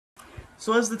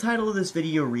So as the title of this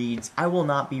video reads, I will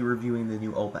not be reviewing the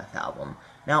new Opeth album.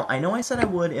 Now, I know I said I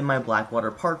would in my Blackwater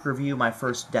Park review, my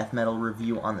first death metal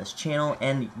review on this channel,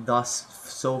 and thus,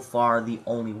 so far, the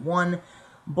only one,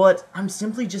 but I'm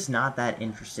simply just not that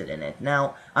interested in it.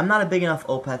 Now, I'm not a big enough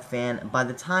Opeth fan. By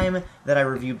the time that I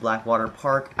reviewed Blackwater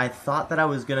Park, I thought that I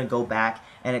was going to go back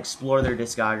and explore their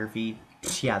discography.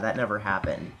 Yeah, that never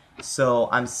happened. So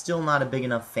I'm still not a big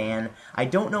enough fan. I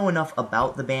don't know enough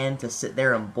about the band to sit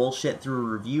there and bullshit through a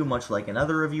review, much like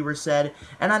another reviewer said,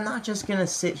 and I'm not just gonna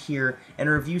sit here and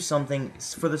review something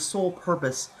for the sole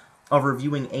purpose of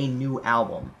reviewing a new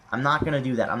album. I'm not gonna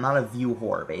do that. I'm not a view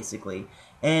whore, basically.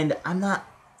 And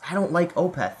I don't like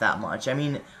Opeth that much. I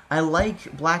mean, I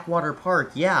like Blackwater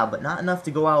Park, yeah, but not enough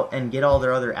to go out and get all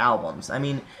their other albums. I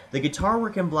mean, the guitar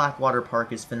work in Blackwater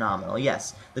Park is phenomenal,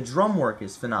 yes. The drum work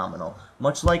is phenomenal.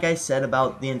 Much like I said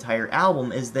about the entire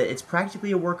album, is that it's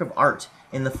practically a work of art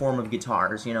in the form of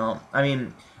guitars, you know? I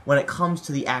mean, when it comes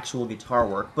to the actual guitar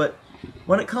work. But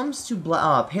when it comes to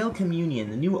Pale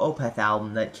Communion, the new Opeth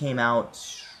album that came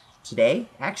out today,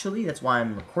 actually, that's why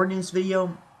I'm recording this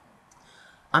video,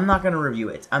 I'm not going to review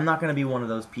it. I'm not going to be one of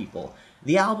those people.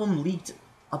 The album leaked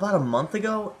about a month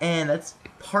ago, and that's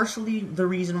partially the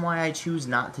reason why I choose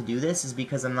not to do this, is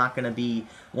because I'm not going to be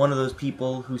one of those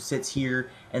people who sits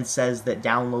here and says that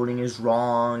downloading is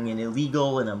wrong and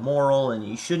illegal and immoral and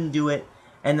you shouldn't do it,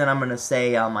 and then I'm going to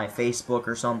say on my Facebook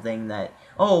or something that,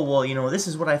 oh, well, you know, this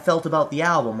is what I felt about the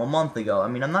album a month ago. I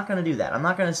mean, I'm not going to do that. I'm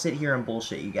not going to sit here and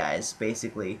bullshit you guys,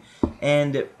 basically.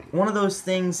 And one of those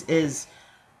things is,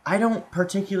 I don't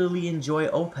particularly enjoy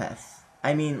Opeth.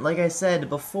 I mean, like I said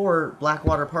before,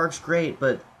 Blackwater Park's great,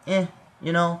 but you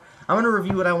know, I'm going to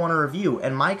review what I want to review,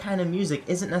 and my kind of music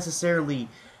isn't necessarily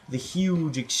the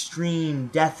huge, extreme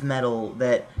death metal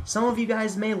that some of you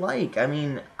guys may like. I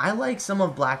mean, I like some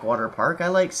of Blackwater Park. I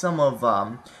like some of,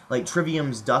 like,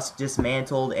 Trivium's Dusk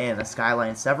Dismantled and The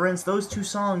Skyline Severance. Those two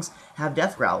songs have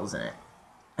death growls in it,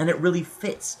 and it really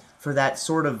fits for that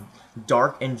sort of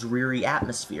dark and dreary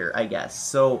atmosphere, I guess.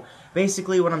 So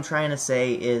basically what I'm trying to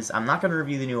say is I'm not going to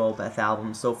review the new Opeth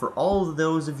album, so for all of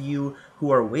those of you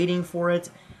who are waiting for it,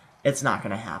 it's not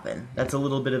going to happen. That's a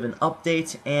little bit of an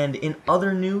update, and in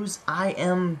other news, I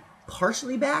am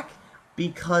partially back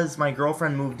because my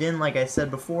girlfriend moved in, like I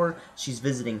said before. She's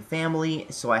visiting family,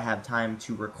 so I have time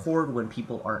to record when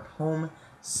people aren't home.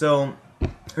 So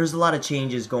there's a lot of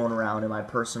changes going around in my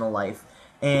personal life.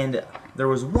 And there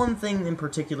was one thing in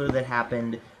particular that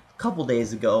happened a couple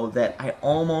days ago that I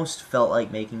almost felt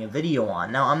like making a video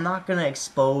on. Now, I'm not going to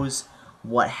expose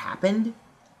what happened,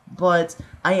 but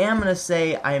I am going to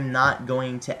say I am not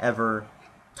going to ever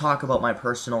talk about my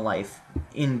personal life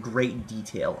in great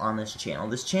detail on this channel.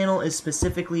 This channel is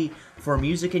specifically for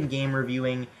music and game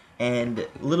reviewing and a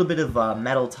little bit of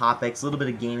metal topics, a little bit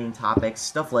of gaming topics,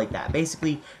 stuff like that.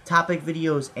 Basically, topic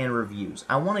videos and reviews.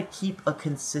 I want to keep a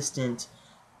consistent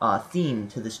theme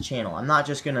to this channel. I'm not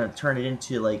just gonna turn it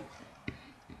into, like,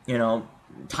 you know,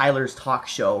 Tyler's talk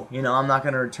show. You know, I'm not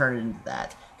gonna turn it into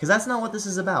that, because that's not what this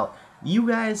is about. You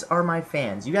guys are my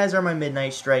fans. You guys are my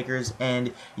Midnight Strikers,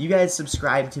 and you guys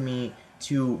subscribe to me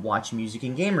to watch music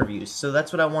and game reviews. So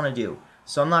that's what I want to do.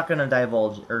 So I'm not gonna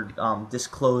divulge or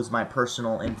disclose my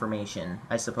personal information,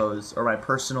 I suppose, or my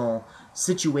personal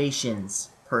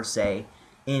situations per se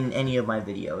in any of my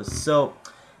videos. So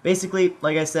basically,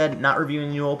 like I said, not reviewing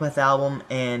the new Opeth album,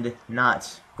 and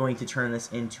not going to turn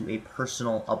this into a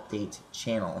personal update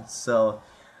channel. So,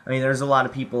 I mean, there's a lot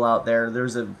of people out there,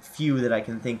 there's a few that I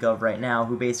can think of right now,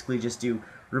 who basically just do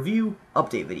review,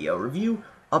 update video, review,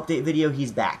 update video,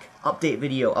 he's back, update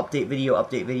video, update video,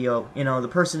 update video. You know, the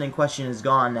person in question is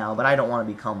gone now, but I don't want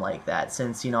to become like that,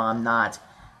 since, you know, I'm not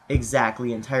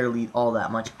exactly entirely all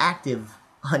that much active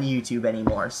on YouTube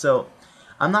anymore. So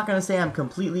I'm not going to say I'm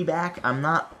completely back. I'm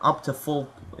not up to full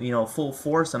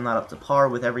force. I'm not up to par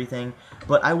with everything.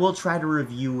 But I will try to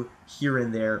review here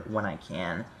and there when I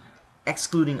can,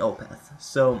 excluding Opeth.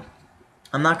 So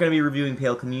I'm not going to be reviewing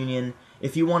Pale Communion.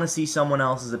 If you want to see someone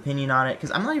else's opinion on it,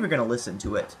 because I'm not even going to listen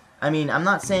to it. I mean, I'm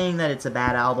not saying that it's a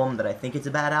bad album, that I think it's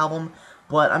a bad album,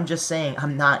 but I'm just saying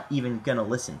I'm not even going to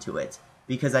listen to it,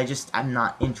 because I'm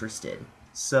not interested.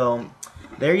 So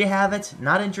there you have it.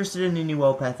 Not interested in a new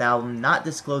Opeth album, not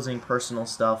disclosing personal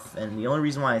stuff, and the only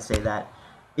reason why I say that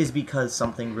is because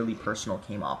something really personal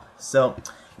came up. So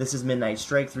this is Midnight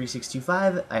Strike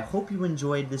 3625. I hope you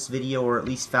enjoyed this video, or at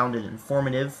least found it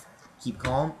informative. Keep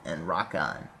calm and rock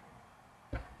on.